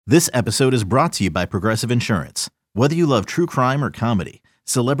This episode is brought to you by Progressive Insurance. Whether you love true crime or comedy,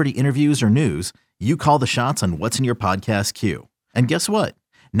 celebrity interviews or news, you call the shots on what's in your podcast queue. And guess what?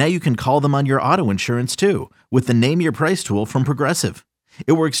 Now you can call them on your auto insurance too with the Name Your Price tool from Progressive.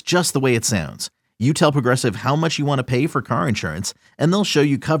 It works just the way it sounds. You tell Progressive how much you want to pay for car insurance, and they'll show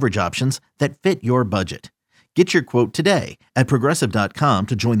you coverage options that fit your budget. Get your quote today at Progressive.com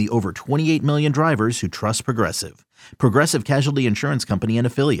to join the over 28 million drivers who trust Progressive. Progressive Casualty Insurance Company and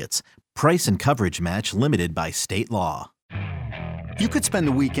Affiliates. Price and coverage match limited by state law. You could spend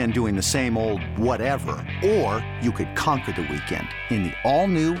the weekend doing the same old whatever, or you could conquer the weekend in the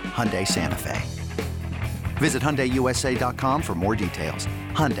all-new Hyundai Santa Fe. Visit HyundaiUSA.com for more details.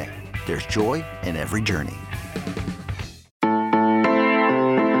 Hyundai, there's joy in every journey.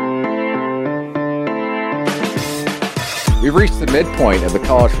 We've reached the midpoint of the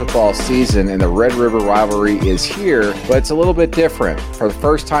college football season, and the Red River rivalry is here, but it's a little bit different. For the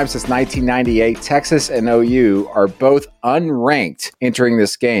first time since 1998, Texas and OU are both unranked entering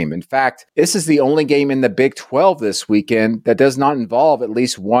this game. In fact, this is the only game in the Big 12 this weekend that does not involve at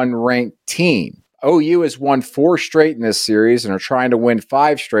least one ranked team. OU has won 4 straight in this series and are trying to win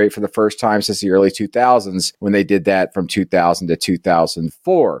 5 straight for the first time since the early 2000s, when they did that from 2000 to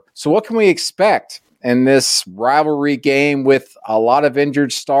 2004. So what can we expect in this rivalry game with a lot of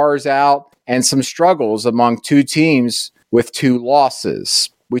injured stars out and some struggles among two teams with 2 losses?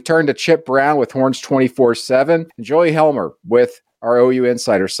 We turn to Chip Brown with Horns 24/7 and Joey Helmer with our OU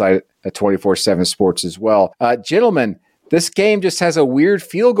Insider site at 24/7 Sports as well. Gentlemen, this game just has a weird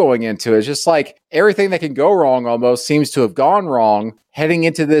feel going into it. It's just like everything that can go wrong almost seems to have gone wrong heading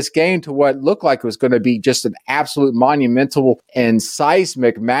into this game to what looked like it was going to be just an absolute monumental and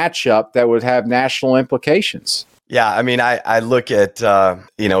seismic matchup that would have national implications. Yeah, I mean, I look at,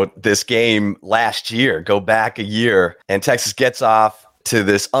 this game last year, go back a year, and Texas gets off to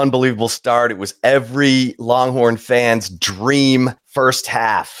this unbelievable start. It was every Longhorn fan's dream first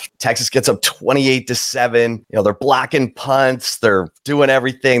half. Texas gets up 28-7. They're blocking punts. They're doing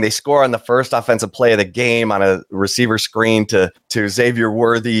everything. They score on the first offensive play of the game on a receiver screen to Xavier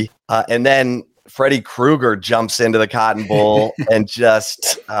Worthy. And then Freddie Krueger jumps into the Cotton Bowl and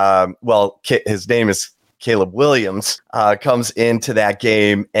just, his name is Caleb Williams, comes into that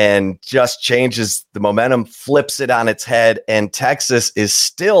game and just changes the momentum, flips it on its head, and Texas is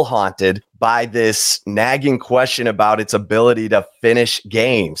still haunted by this nagging question about its ability to finish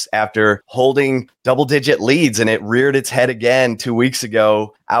games after holding double-digit leads, and it reared its head again 2 weeks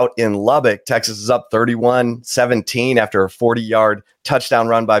ago out in Lubbock. Texas is up 31-17 after a 40-yard touchdown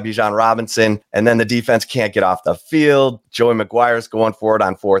run by Bijan Robinson, and then the defense can't get off the field. Joey McGuire's going for it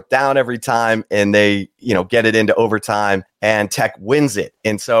on 4th down every time, and they, get it into overtime, and Tech wins it.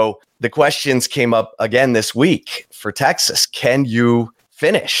 And so the questions came up again this week for Texas. Can you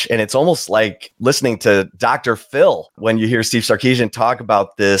finish? And it's almost like listening to Dr. Phil when you hear Steve Sarkisian talk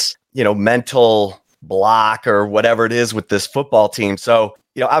about this, mental block or whatever it is with this football team. So,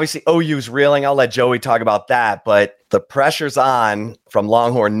 obviously OU's reeling. I'll let Joey talk about that, but the pressure's on from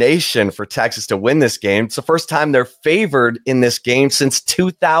Longhorn Nation for Texas to win this game. It's the first time they're favored in this game since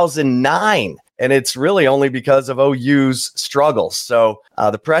 2009. And it's really only because of OU's struggles. So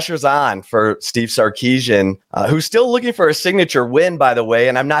the pressure's on for Steve Sarkisian, who's still looking for a signature win, by the way.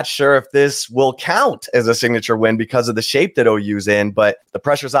 And I'm not sure if this will count as a signature win because of the shape that OU's in, but the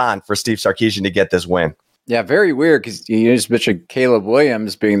pressure's on for Steve Sarkisian to get this win. Yeah, very weird, because you just mentioned Caleb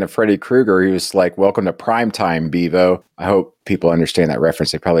Williams being the Freddie Krueger. He was like, welcome to primetime, Bevo. I hope people understand that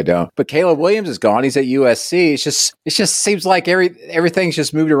reference. They probably don't. But Caleb Williams is gone. He's at USC. It just seems like everything's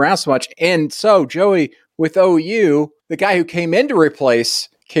just moved around so much. And so, Joey, with OU, the guy who came in to replace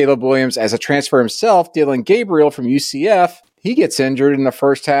Caleb Williams as a transfer himself, Dylan Gabriel from UCF, he gets injured in the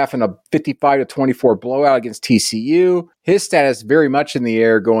first half in a 55-24 blowout against TCU. His status very much in the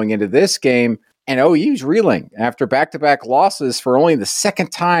air going into this game. And OU's reeling after back-to-back losses for only the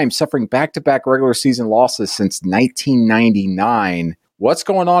second time, suffering back-to-back regular season losses since 1999. What's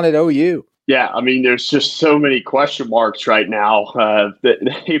going on at OU? Yeah, I mean, there's just so many question marks right now.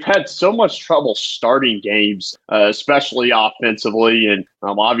 That they've had so much trouble starting games, especially offensively. And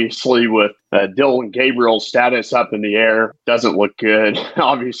obviously with Dylan Gabriel's status up in the air, doesn't look good.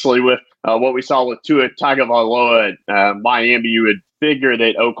 Obviously with what we saw with Tua Tagovailoa at Miami, you would figure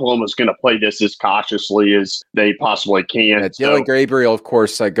that Oklahoma's going to play this as cautiously as they possibly can. Yeah, Dylan Gabriel, of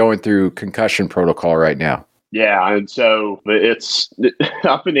course, going through concussion protocol right now. Yeah, and so it's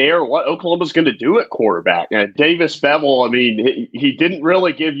up in the air what Oklahoma's going to do at quarterback. And Davis Bevel, I mean, he didn't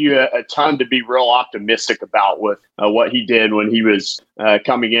really give you a ton to be real optimistic about with what he did when he was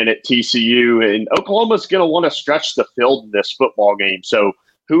coming in at TCU. And Oklahoma's going to want to stretch the field in this football game. So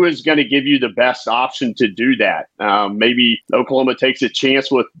who is going to give you the best option to do that. Maybe Oklahoma takes a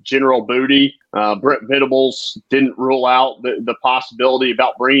chance with General Booty. Brent Venables didn't rule out the possibility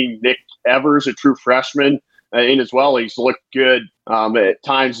about bringing Nick Evers, a true freshman, in as well. He's looked good at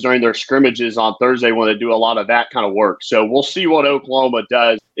times during their scrimmages on Thursday when they do a lot of that kind of work. So we'll see what Oklahoma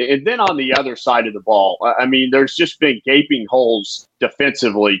does. And then on the other side of the ball, I mean, there's just been gaping holes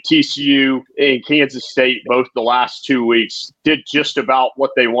defensively. TCU and Kansas State, both the last 2 weeks, did just about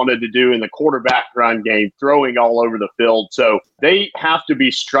what they wanted to do in the quarterback run game, throwing all over the field. So they have to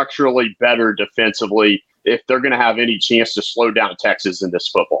be structurally better defensively if they're going to have any chance to slow down Texas in this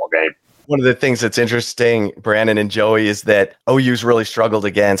football game. One of the things that's interesting, Brandon and Joey, is that OU's really struggled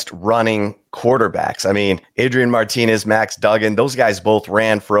against running quarterbacks. I mean, Adrian Martinez, Max Duggan, those guys both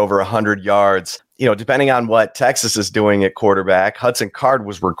ran for over 100 yards. You know, depending on what Texas is doing at quarterback, Hudson Card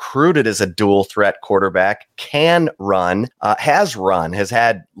was recruited as a dual threat quarterback, can run, has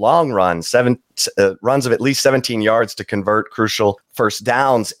had long runs, runs of at least 17 yards to convert crucial first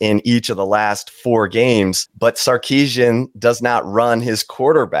downs in each of the last 4 games. But Sarkisian does not run his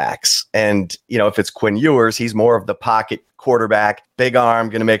quarterbacks. And, you know, if it's Quinn Ewers, he's more of the pocket quarterback, big arm,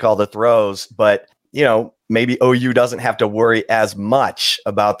 going to make all the throws. But, you know, maybe OU doesn't have to worry as much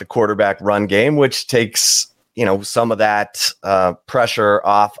about the quarterback run game, which takes, you know, some of that pressure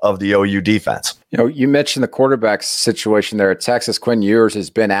off of the OU defense. You know, you mentioned the quarterback situation there at Texas. Quinn Ewers has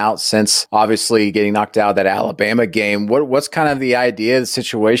been out since obviously getting knocked out of that Alabama game. What's kind of the idea of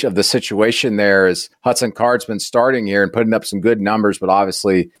the situation there is Hudson Card's been starting here and putting up some good numbers, but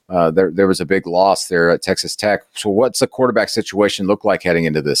obviously there was a big loss there at Texas Tech. So what's the quarterback situation look like heading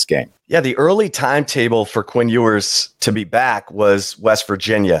into this game? Yeah, the early timetable for Quinn Ewers to be back was West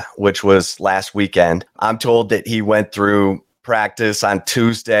Virginia, which was last weekend. I'm told that he went through practice on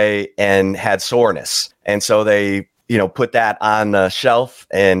Tuesday and had soreness. And so they, you know, put that on the shelf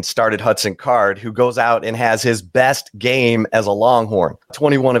and started Hudson Card, who goes out and has his best game as a Longhorn.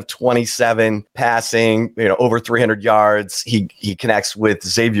 21 of 27 passing, you know, over 300 yards. He connects with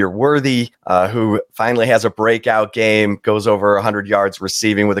Xavier Worthy, who finally has a breakout game, goes over 100 yards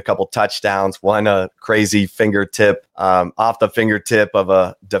receiving with a couple touchdowns, one a crazy fingertip off the fingertip of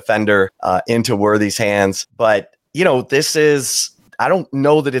a defender into Worthy's hands. But you know, I don't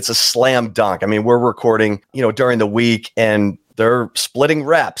know that it's a slam dunk. I mean, we're recording, you know, during the week and they're splitting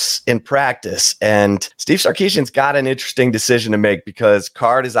reps in practice. And Steve Sarkisian's got an interesting decision to make because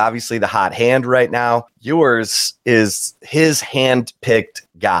Card is obviously the hot hand right now. Ewers is his hand-picked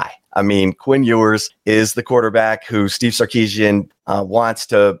guy. I mean, Quinn Ewers is the quarterback who Steve Sarkisian wants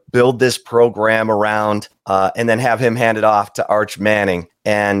to build this program around and then have him handed off to Arch Manning.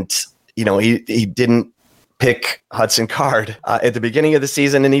 And, you know, he didn't pick Hudson Card at the beginning of the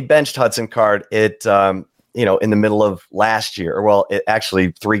season, and he benched Hudson Card at you know, in the middle of last year, or well,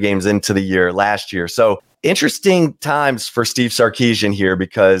 actually 3 games into the year last year. So interesting times for Steve Sarkisian here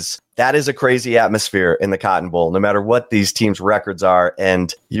because that is a crazy atmosphere in the Cotton Bowl, no matter what these teams' records are,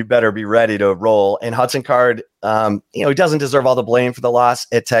 and you better be ready to roll. And Hudson Card, you know, he doesn't deserve all the blame for the loss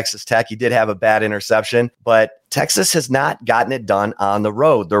at Texas Tech. He did have a bad interception, but Texas has not gotten it done on the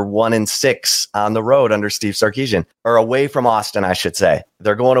road. They're 1-6 on the road under Steve Sarkisian, or away from Austin, I should say.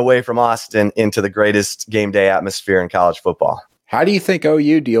 They're going away from Austin into the greatest game day atmosphere in college football. How do you think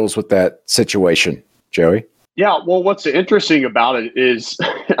OU deals with that situation, Joey? Yeah, well, what's interesting about it is,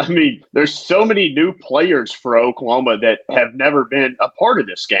 I mean, there's so many new players for Oklahoma that have never been a part of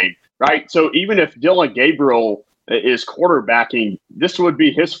this game, right? So even if Dylan Gabriel is quarterbacking, this would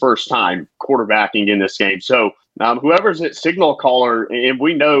be his first time quarterbacking in this game. So whoever's at signal caller, and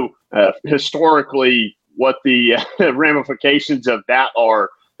we know historically what the ramifications of that are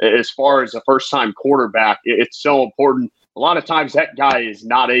as far as a first-time quarterback, it's so important. A lot of times that guy is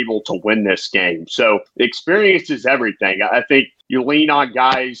not able to win this game. So experience is everything. I think you lean on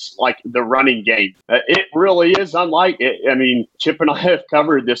guys like the running game. It really is unlike it. I mean, Chip and I have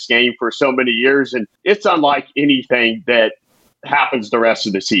covered this game for so many years, and it's unlike anything that happens the rest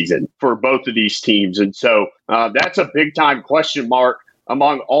of the season for both of these teams. And so that's a big-time question mark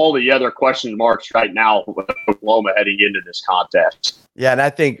among all the other question marks right now with Oklahoma heading into this contest. Yeah, and I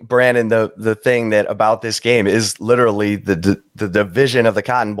think, Brandon, the thing that about this game is literally the division of the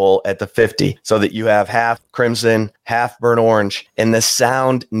Cotton Bowl at the 50, so that you have half crimson, half burnt orange, and the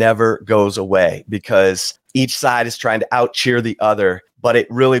sound never goes away because each side is trying to out-cheer the other, but it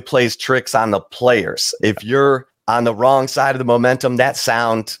really plays tricks on the players. If you're on the wrong side of the momentum, that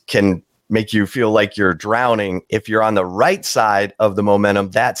sound can make you feel like you're drowning. If you're on the right side of the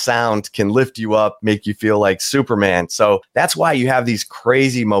momentum, that sound can lift you up, make you feel like Superman. So that's why you have these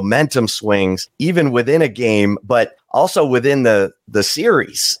crazy momentum swings, even within a game. But also within the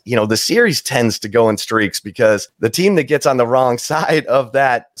series. The series tends to go in streaks because the team that gets on the wrong side of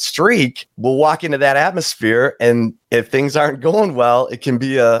that streak will walk into that atmosphere, and if things aren't going well, it can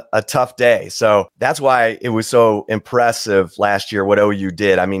be a tough day. So that's why it was so impressive last year what OU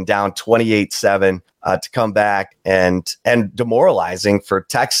did. I mean, down 28-7 to come back and demoralizing for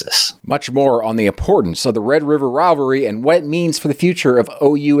Texas. Much more on the importance of the Red River rivalry and what it means for the future of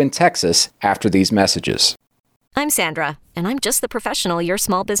OU and Texas after these messages. I'm Sandra, and I'm just the professional your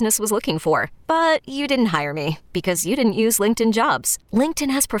small business was looking for. But you didn't hire me because you didn't use LinkedIn Jobs. LinkedIn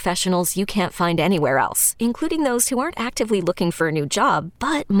has professionals you can't find anywhere else, including those who aren't actively looking for a new job,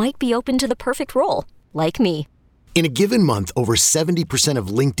 but might be open to the perfect role, like me. In a given month, over 70% of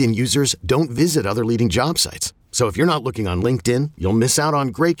LinkedIn users don't visit other leading job sites. So if you're not looking on LinkedIn, you'll miss out on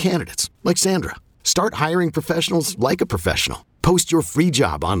great candidates like Sandra. Start hiring professionals like a professional. Post your free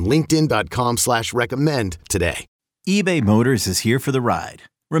job on linkedin.com/recommend today. eBay Motors is here for the ride.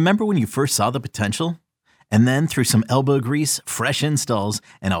 Remember when you first saw the potential? And then through some elbow grease, fresh installs,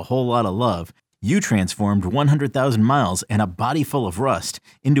 and a whole lot of love, you transformed 100,000 miles and a body full of rust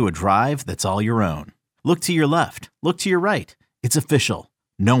into a drive that's all your own. Look to your left. Look to your right. It's official.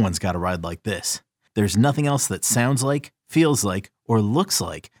 No one's got a ride like this. There's nothing else that sounds like, feels like, or looks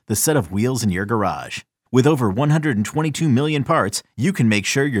like the set of wheels in your garage. With over 122 million parts, you can make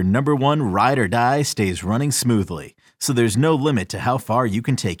sure your number one ride or die stays running smoothly, so there's no limit to how far you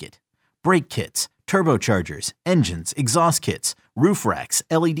can take it. Brake kits, turbochargers, engines, exhaust kits, roof racks,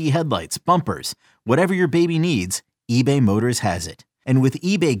 LED headlights, bumpers, whatever your baby needs, eBay Motors has it. And with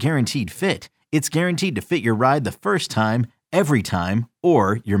eBay Guaranteed Fit, it's guaranteed to fit your ride the first time, every time,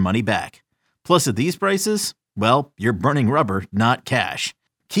 or your money back. Plus at these prices, well, you're burning rubber, not cash.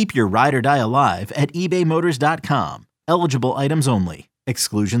 Keep your ride or die alive at ebaymotors.com. Eligible items only.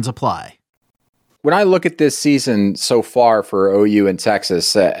 Exclusions apply. When I look at this season so far for OU and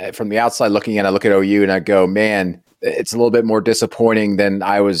Texas, from the outside looking in, I look at OU and I go, man, it's a little bit more disappointing than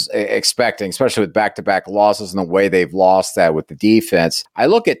I was expecting, especially with back-to-back losses and the way they've lost that with the defense. I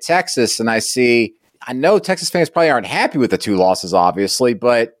look at Texas and I know Texas fans probably aren't happy with the two losses, obviously,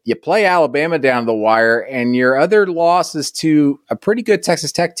 but you play Alabama down the wire and your other loss is to a pretty good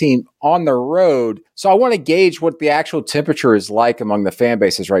Texas Tech team on the road. So I want to gauge what the actual temperature is like among the fan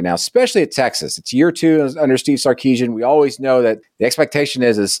bases right now, especially at Texas. It's year 2 under Steve Sarkisian. We always know that the expectation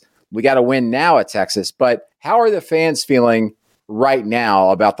is we got to win now at Texas, but how are the fans feeling right now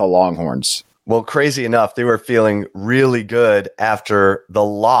about the Longhorns? Well, crazy enough, they were feeling really good after the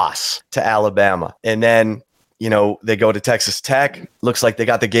loss to Alabama. And then, they go to Texas Tech. Looks like they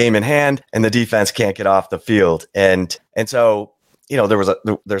got the game in hand and the defense can't get off the field. And so,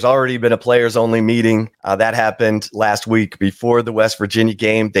 there's already been a players only meeting that happened last week before the West Virginia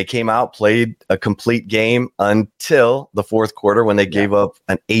game. They came out, played a complete game until the fourth quarter when they gave up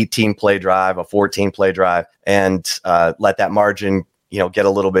an 18-play drive, a 14-play drive, and let that margin get a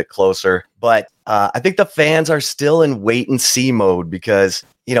little bit closer. But I think the fans are still in wait and see mode because,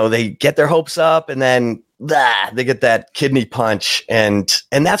 they get their hopes up and then they get that kidney punch. And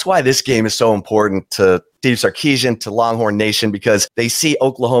that's why this game is so important to Steve Sarkisian, to Longhorn Nation, because they see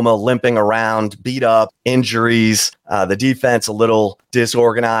Oklahoma limping around, beat up, injuries, the defense a little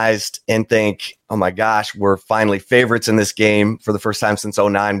disorganized, and think, oh my gosh, we're finally favorites in this game for the first time since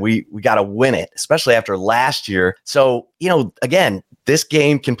 2009. We got to win it, especially after last year. So, again, this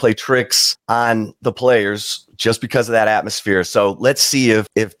game can play tricks on the players just because of that atmosphere. So let's see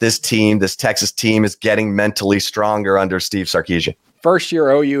if this Texas team is getting mentally stronger under Steve Sarkisian. First year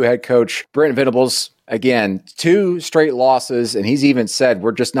OU head coach Brent Venables, again, 2 straight losses, and he's even said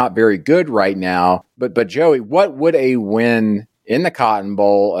we're just not very good right now. But Joey, what would a win in the Cotton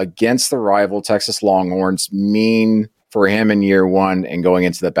Bowl against the rival Texas Longhorns mean for him in year 1 and going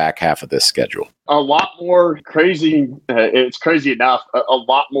into the back half of this schedule? A lot more crazy. It's crazy enough. A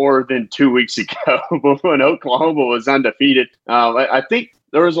lot more than 2 weeks ago when Oklahoma was undefeated. I think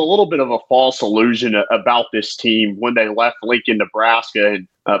there was a little bit of a false illusion about this team when they left Lincoln, Nebraska, and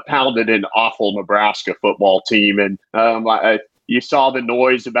pounded an awful Nebraska football team. And you saw the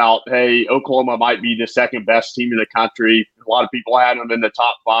noise about, hey, Oklahoma might be the second best team in the country. A lot of people had them in the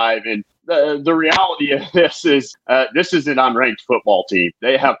top 5. And the reality of this is an unranked football team.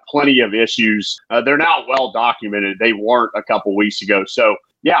 They have plenty of issues. They're now well documented. They weren't a couple weeks ago. So,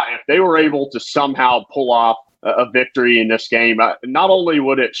 yeah, if they were able to somehow pull off a victory in this game, not only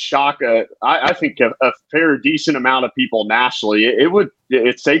would it shock, I think, a fair decent amount of people nationally,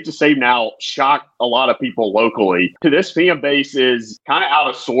 it's safe to say now, shock a lot of people locally. This fan base is kind of out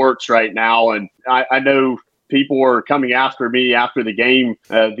of sorts right now. And I know people were coming after me after the game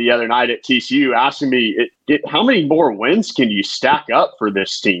the other night at TCU, asking me, how many more wins can you stack up for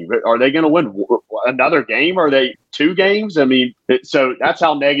this team? Are they going to win another game? Are they 2 games? I mean, so that's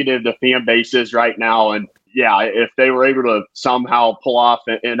how negative the fan base is right now. And yeah, if they were able to somehow pull off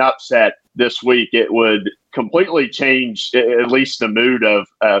an upset this week, it would completely change at least the mood of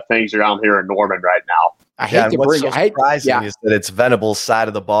things around here in Norman right now. I hate to bring it. Surprising is that it's Venables' side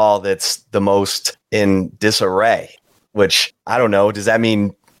of the ball that's the most in disarray, which I don't know. Does that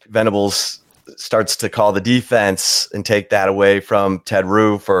mean Venables starts to call the defense and take that away from Ted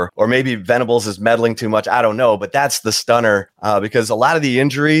Roof, or maybe Venables is meddling too much? I don't know, but that's the stunner because a lot of the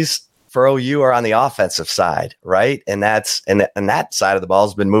injuries for OU are on the offensive side, right? And that side of the ball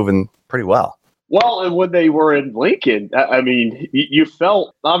has been moving pretty well. Well, and when they were in Lincoln, I mean, you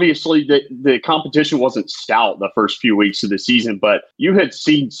felt obviously that the competition wasn't stout the first few weeks of the season, but you had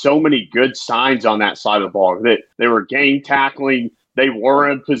seen so many good signs on that side of the ball that they were game tackling, they were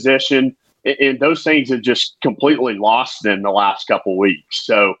in position, and those things have just completely lost in the last couple of weeks.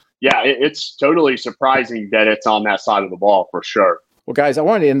 So, yeah, it's totally surprising that it's on that side of the ball for sure. Well, guys, I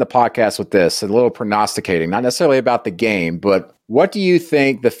wanted to end the podcast with this, a little prognosticating, not necessarily about the game, but what do you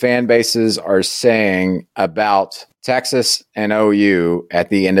think the fan bases are saying about Texas and OU at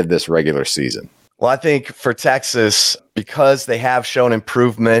the end of this regular season? Well, I think for Texas, because they have shown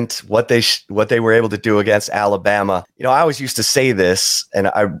improvement, what they were able to do against Alabama. You know, I always used to say this, and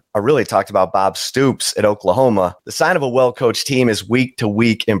I really talked about Bob Stoops at Oklahoma. The sign of a well-coached team is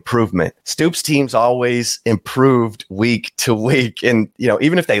week-to-week improvement. Stoops' teams always improved week to week. And, you know,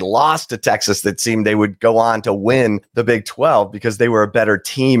 even if they lost to Texas, that seemed they would go on to win the Big 12 because they were a better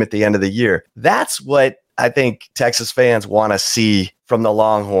team at the end of the year. That's what I think Texas fans want to see from the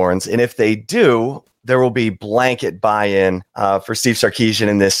Longhorns. And if they do, there will be blanket buy-in for Steve Sarkisian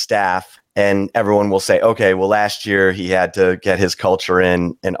and this staff. And everyone will say, okay, well, last year he had to get his culture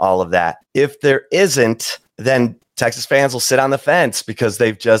in and all of that. If there isn't, then Texas fans will sit on the fence because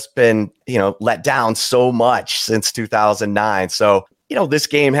they've just been, let down so much since 2009. So, this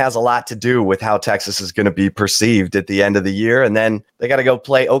game has a lot to do with how Texas is going to be perceived at the end of the year. And then they got to go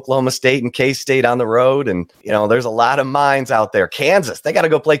play Oklahoma State and K-State on the road. And, there's a lot of minds out there. Kansas, they got to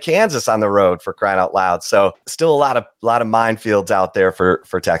go play Kansas on the road, for crying out loud. So still a lot of minefields out there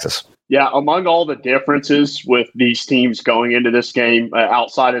for Texas. Yeah, among all the differences with these teams going into this game,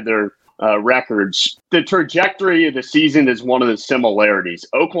 outside of their records, the trajectory of the season is one of the similarities.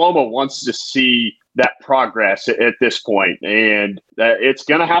 Oklahoma wants to see that progress at this point, and it's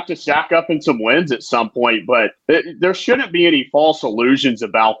going to have to stack up in some wins at some point, but there shouldn't be any false illusions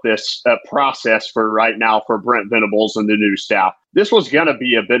about this process for right now for Brent Venables and the new staff. This was going to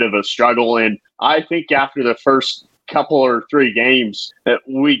be a bit of a struggle, and I think after the first couple or 3 games,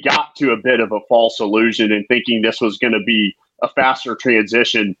 we got to a bit of a false illusion in thinking this was going to be a faster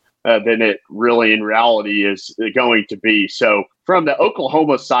transition than it really in reality is going to be. So from the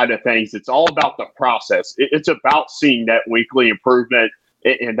Oklahoma side of things, it's all about the process. It's about seeing that weekly improvement,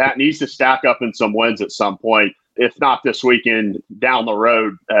 and that needs to stack up in some wins at some point. If not this weekend, down the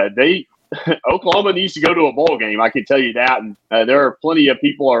road, Oklahoma needs to go to a bowl game. I can tell you that. And there are plenty of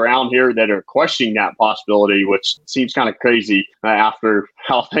people around here that are questioning that possibility, which seems kind of crazy after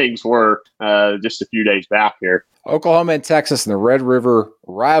how things were just a few days back here. Oklahoma and Texas in the Red River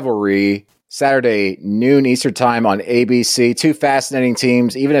rivalry, Saturday, noon Eastern time on ABC. 2 fascinating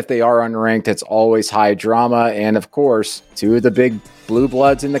teams. Even if they are unranked, it's always high drama. And, of course, 2 of the big blue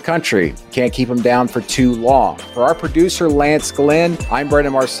bloods in the country. Can't keep them down for too long. For our producer, Lance Glenn, I'm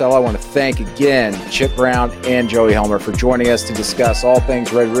Brendan Marcello. I want to thank again Chip Brown and Joey Helmer for joining us to discuss all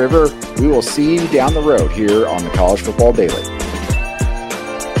things Red River. We will see you down the road here on the College Football Daily.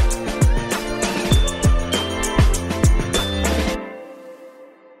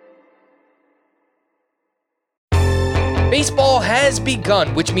 Baseball has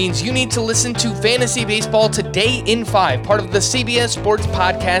begun, which means you need to listen to Fantasy Baseball Today in 5, part of the CBS Sports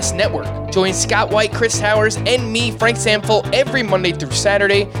Podcast Network. Join Scott White, Chris Towers, and me, Frank Samfel, every Monday through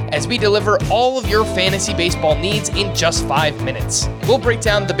Saturday as we deliver all of your fantasy baseball needs in just 5 minutes. We'll break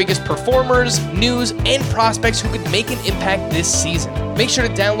down the biggest performers, news, and prospects who could make an impact this season. Make sure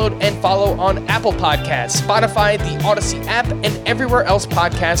to download and follow on Apple Podcasts, Spotify, the Odyssey app, and everywhere else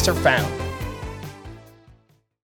podcasts are found.